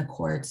knife in the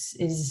courts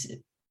is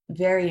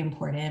very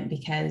important,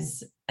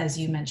 because as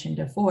you mentioned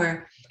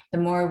before, the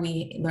more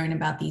we learn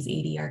about these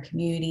ADR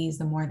communities,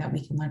 the more that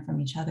we can learn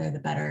from each other, the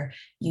better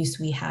use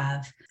we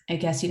have. I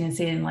guess you didn't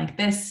say it like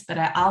this, but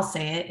I'll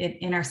say it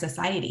in our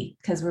society,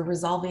 because we're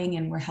resolving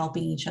and we're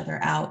helping each other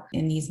out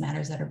in these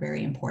matters that are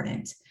very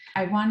important.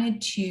 I wanted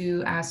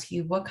to ask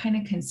you what kind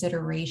of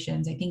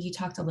considerations, I think you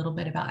talked a little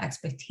bit about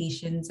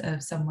expectations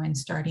of someone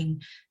starting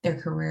their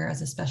career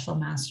as a special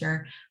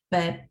master,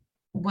 but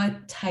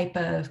what type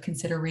of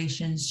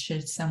considerations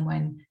should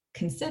someone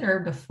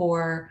consider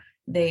before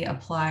they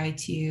apply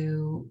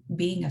to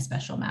being a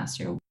special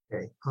master?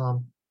 Okay.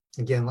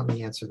 Again, let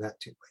me answer that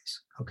two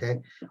ways. Okay.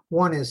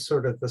 One is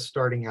sort of the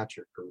starting out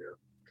your career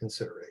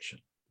consideration,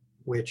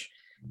 which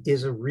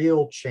is a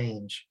real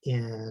change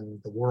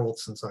in the world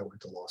since I went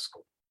to law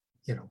school.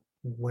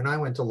 When I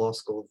went to law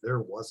school,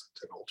 there wasn't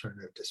an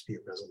alternative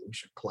dispute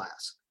resolution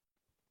class.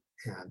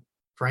 And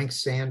Frank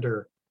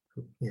Sander,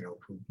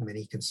 who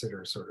many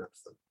consider sort of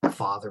the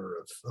father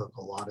of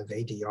a lot of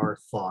ADR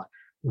thought,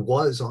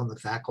 was on the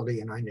faculty,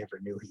 and I never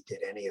knew he did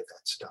any of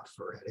that stuff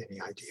or had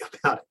any idea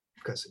about it,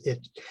 because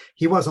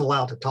he wasn't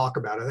allowed to talk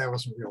about it. That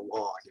wasn't real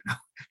law,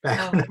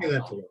 back when I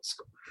went to law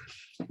school.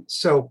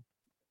 So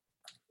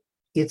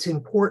it's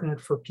important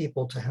for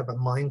people to have a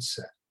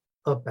mindset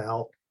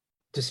about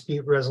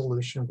dispute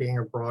resolution being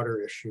a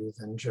broader issue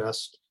than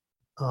just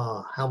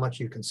how much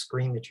you can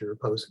scream at your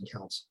opposing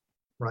counsel,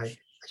 right?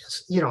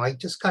 I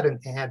just got an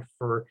ad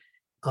for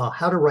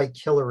how to write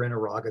killer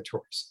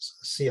interrogatories,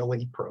 a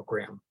CLE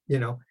program,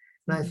 and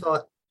I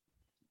thought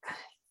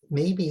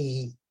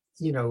maybe,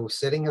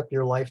 setting up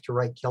your life to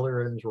write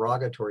killer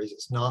interrogatories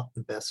is not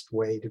the best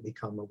way to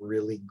become a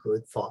really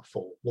good,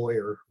 thoughtful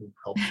lawyer who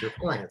helps your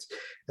clients.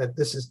 That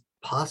this is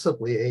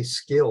possibly a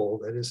skill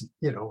that is,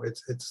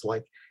 it's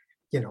like,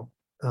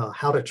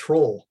 how to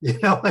troll,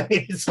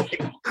 it's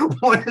like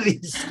one of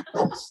these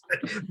skills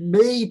that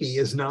maybe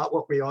is not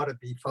what we ought to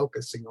be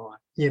focusing on,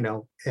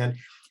 and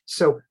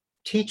so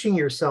teaching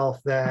yourself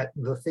that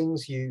the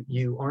things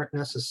you aren't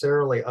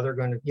necessarily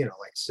going to,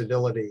 like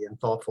civility and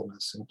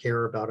thoughtfulness and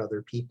care about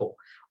other people,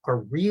 are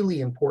really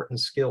important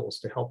skills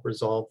to help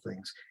resolve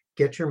things.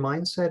 Get your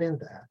mindset in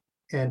that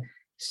and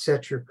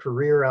set your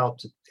career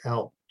out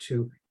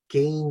to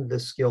gain the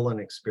skill and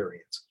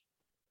experience.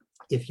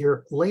 If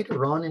you're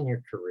later on in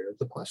your career,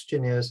 the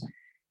question is,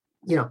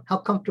 how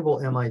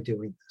comfortable am I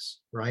doing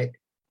this, right?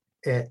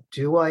 I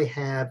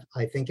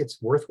think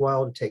it's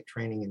worthwhile to take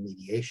training in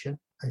mediation.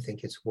 I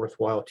think it's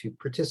worthwhile to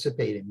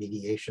participate in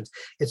mediations.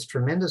 It's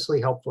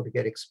tremendously helpful to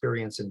get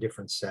experience in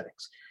different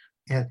settings.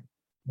 And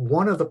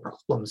one of the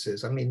problems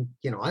is, I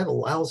have a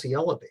lousy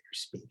elevator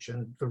speech.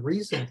 And the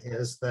reason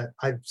is that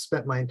I've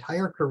spent my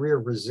entire career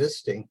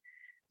resisting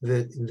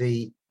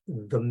the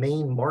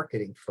main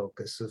marketing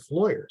focus of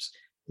lawyers.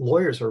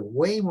 Lawyers are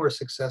way more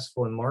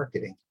successful in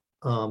marketing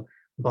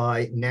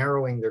by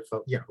narrowing their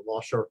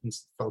law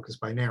sharpens the focus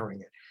by narrowing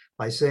it,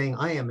 by saying,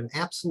 I am an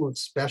absolute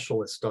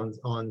specialist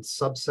on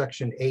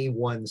subsection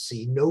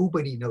A1C.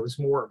 Nobody knows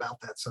more about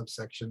that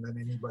subsection than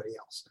anybody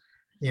else,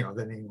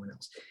 than anyone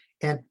else.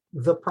 And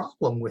the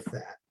problem with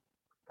that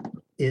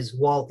is,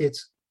 while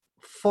it's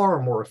far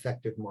more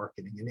effective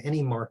marketing, and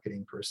any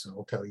marketing person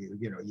will tell you,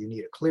 you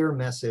need a clear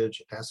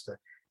message.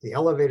 The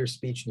elevator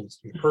speech needs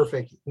to be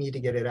perfect. You need to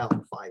get it out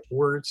in 5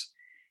 words.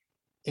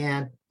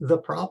 And the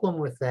problem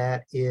with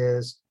that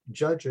is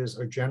judges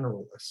are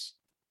generalists.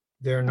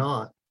 They're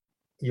not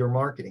your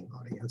marketing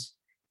audience.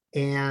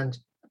 And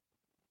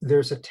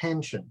there's a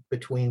tension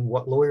between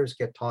what lawyers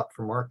get taught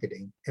for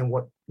marketing and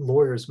what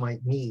lawyers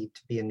might need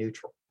to be a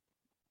neutral.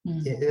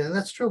 And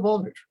that's true of all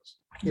neutrals.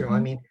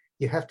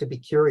 You have to be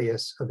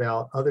curious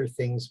about other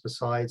things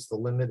besides the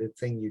limited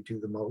thing you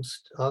do the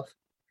most of.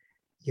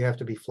 You have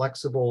to be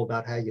flexible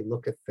about how you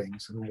look at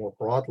things, and more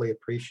broadly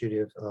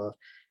appreciative of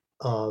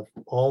of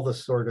all the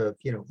sort of,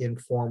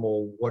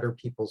 informal, what are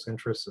people's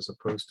interests as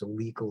opposed to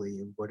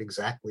legally, what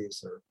exactly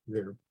is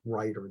their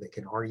right or they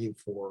can argue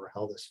for, or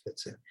how this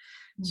fits in.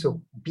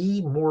 So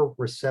be more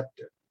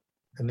receptive.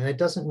 I mean, it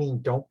doesn't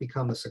mean don't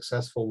become a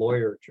successful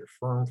lawyer at your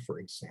firm, for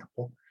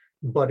example,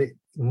 but it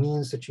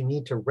means that you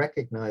need to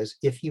recognize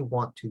if you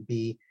want to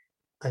be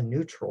a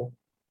neutral,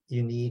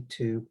 you need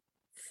to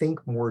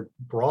think more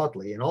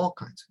broadly in all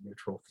kinds of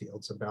neutral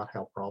fields about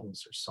how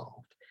problems are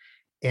solved.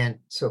 And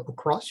so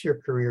across your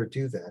career,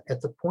 do that.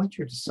 At the point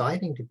you're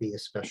deciding to be a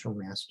special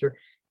master,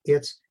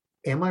 it's,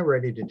 am I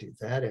ready to do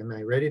that? Am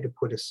I ready to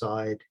put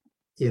aside,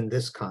 in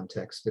this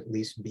context, at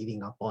least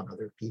beating up on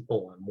other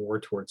people and more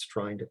towards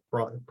trying to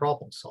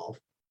problem solve,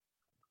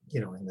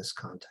 in this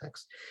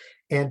context?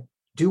 And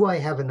do I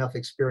have enough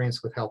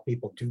experience with how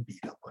people do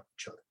beat up on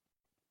each other?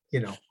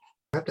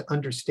 I have to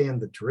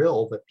understand the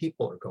drill that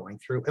people are going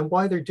through and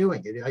why they're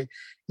doing it.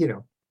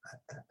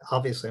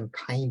 Obviously I'm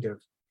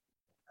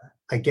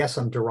I guess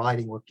I'm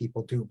deriding what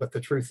people do, but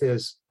the truth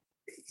is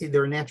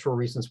there are natural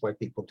reasons why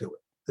people do it.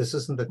 This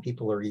isn't that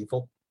people are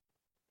evil.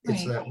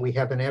 It's that we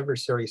have an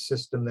adversary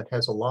system that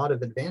has a lot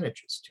of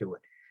advantages to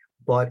it,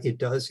 but it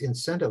does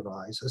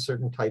incentivize a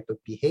certain type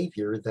of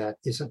behavior that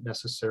isn't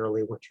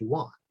necessarily what you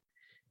want.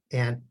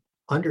 And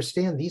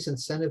understand these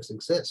incentives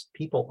exist.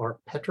 People are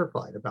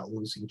petrified about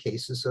losing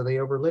cases, so they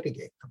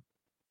over-litigate them.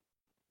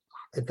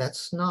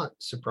 That's not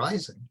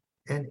surprising.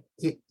 And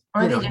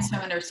or they just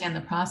don't understand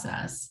the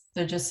process.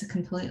 They're just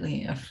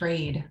completely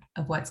afraid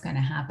of what's going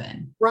to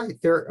happen. Right.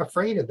 They're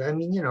afraid of it. I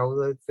mean,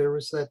 there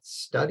was that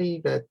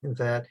study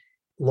that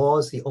law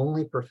is the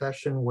only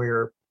profession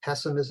where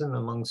pessimism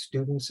among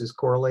students is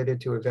correlated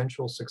to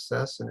eventual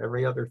success, and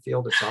every other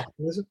field is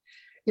optimism.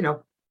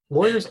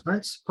 Lawyers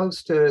aren't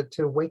supposed to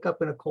wake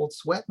up in a cold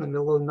sweat in the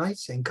middle of the night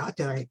saying, God,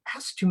 did I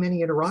ask too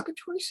many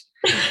interrogatories?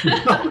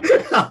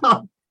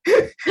 I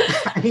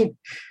mean,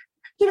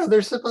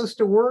 they're supposed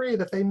to worry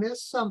that they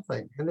missed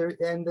something, and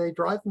they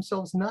drive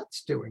themselves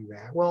nuts doing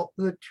that. Well,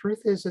 the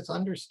truth is it's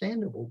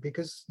understandable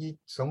because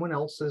someone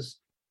else's,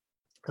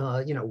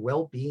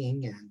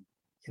 well-being, and,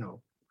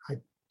 I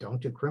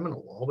don't do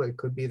criminal law, but it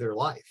could be their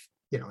life,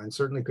 and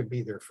certainly could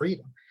be their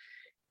freedom.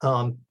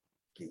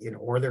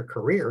 Or their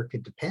career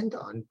could depend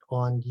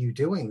on you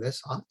doing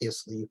this.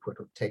 Obviously, you could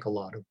take a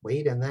lot of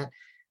weight, and that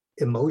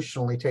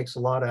emotionally takes a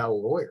lot out of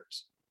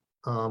lawyers.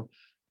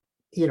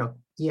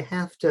 You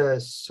have to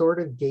sort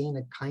of gain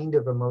a kind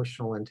of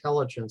emotional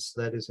intelligence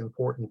that is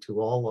important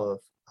to all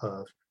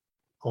of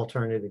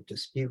alternative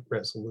dispute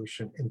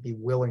resolution, and be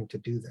willing to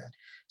do that.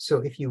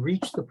 So if you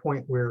reach the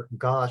point where,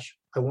 gosh,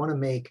 I want to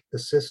make the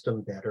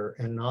system better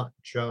and not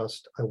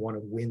just I want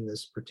to win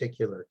this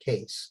particular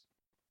case,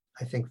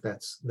 I think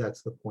that's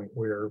the point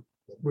where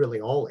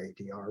really all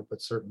ADR,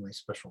 but certainly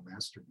special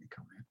master, may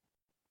come in.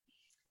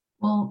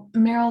 Well,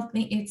 Meryl,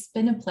 it's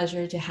been a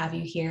pleasure to have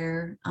you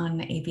here on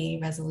the ABA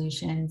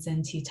resolutions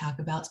and to talk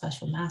about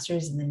special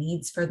masters and the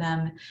needs for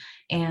them.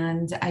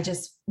 And I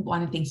just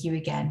want to thank you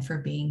again for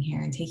being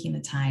here and taking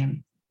the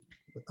time.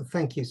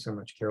 Thank you so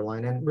much,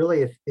 Caroline. And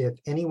really, if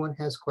anyone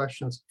has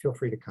questions, feel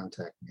free to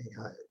contact me.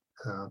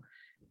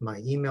 My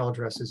email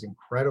address is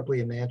incredibly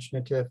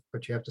imaginative,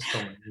 but you have to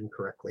spell my name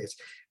correctly. It's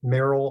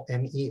Merrill,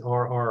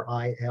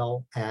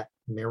 MERRIL, at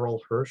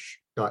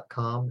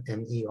merrillhirsch.com,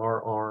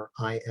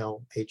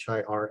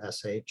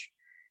 MERRILHIRSH.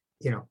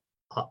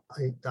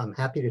 I'm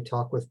happy to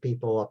talk with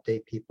people,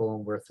 update people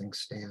on where things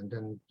stand,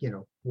 and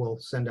we'll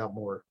send out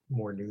more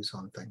news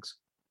on things.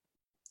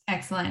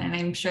 Excellent, and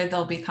I'm sure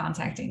they'll be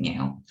contacting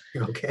you.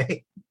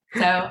 Okay.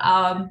 So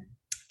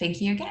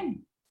thank you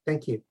again.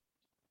 Thank you.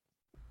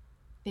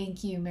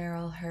 Thank you,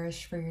 Merrill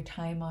Hirsch, for your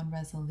time on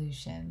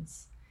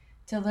resolutions.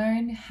 To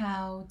learn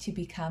how to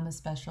become a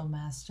special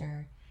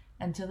master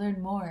and to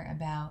learn more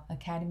about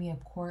Academy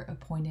of Court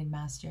Appointed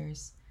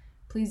Masters,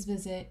 please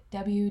visit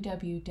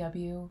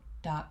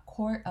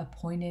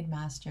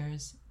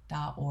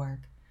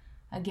www.courtappointedmasters.org.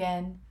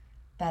 Again,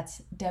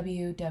 that's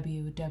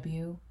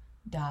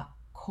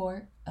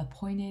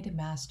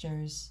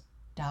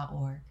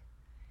www.courtappointedmasters.org.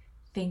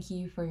 Thank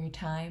you for your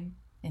time,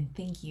 and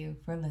thank you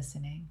for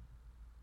listening.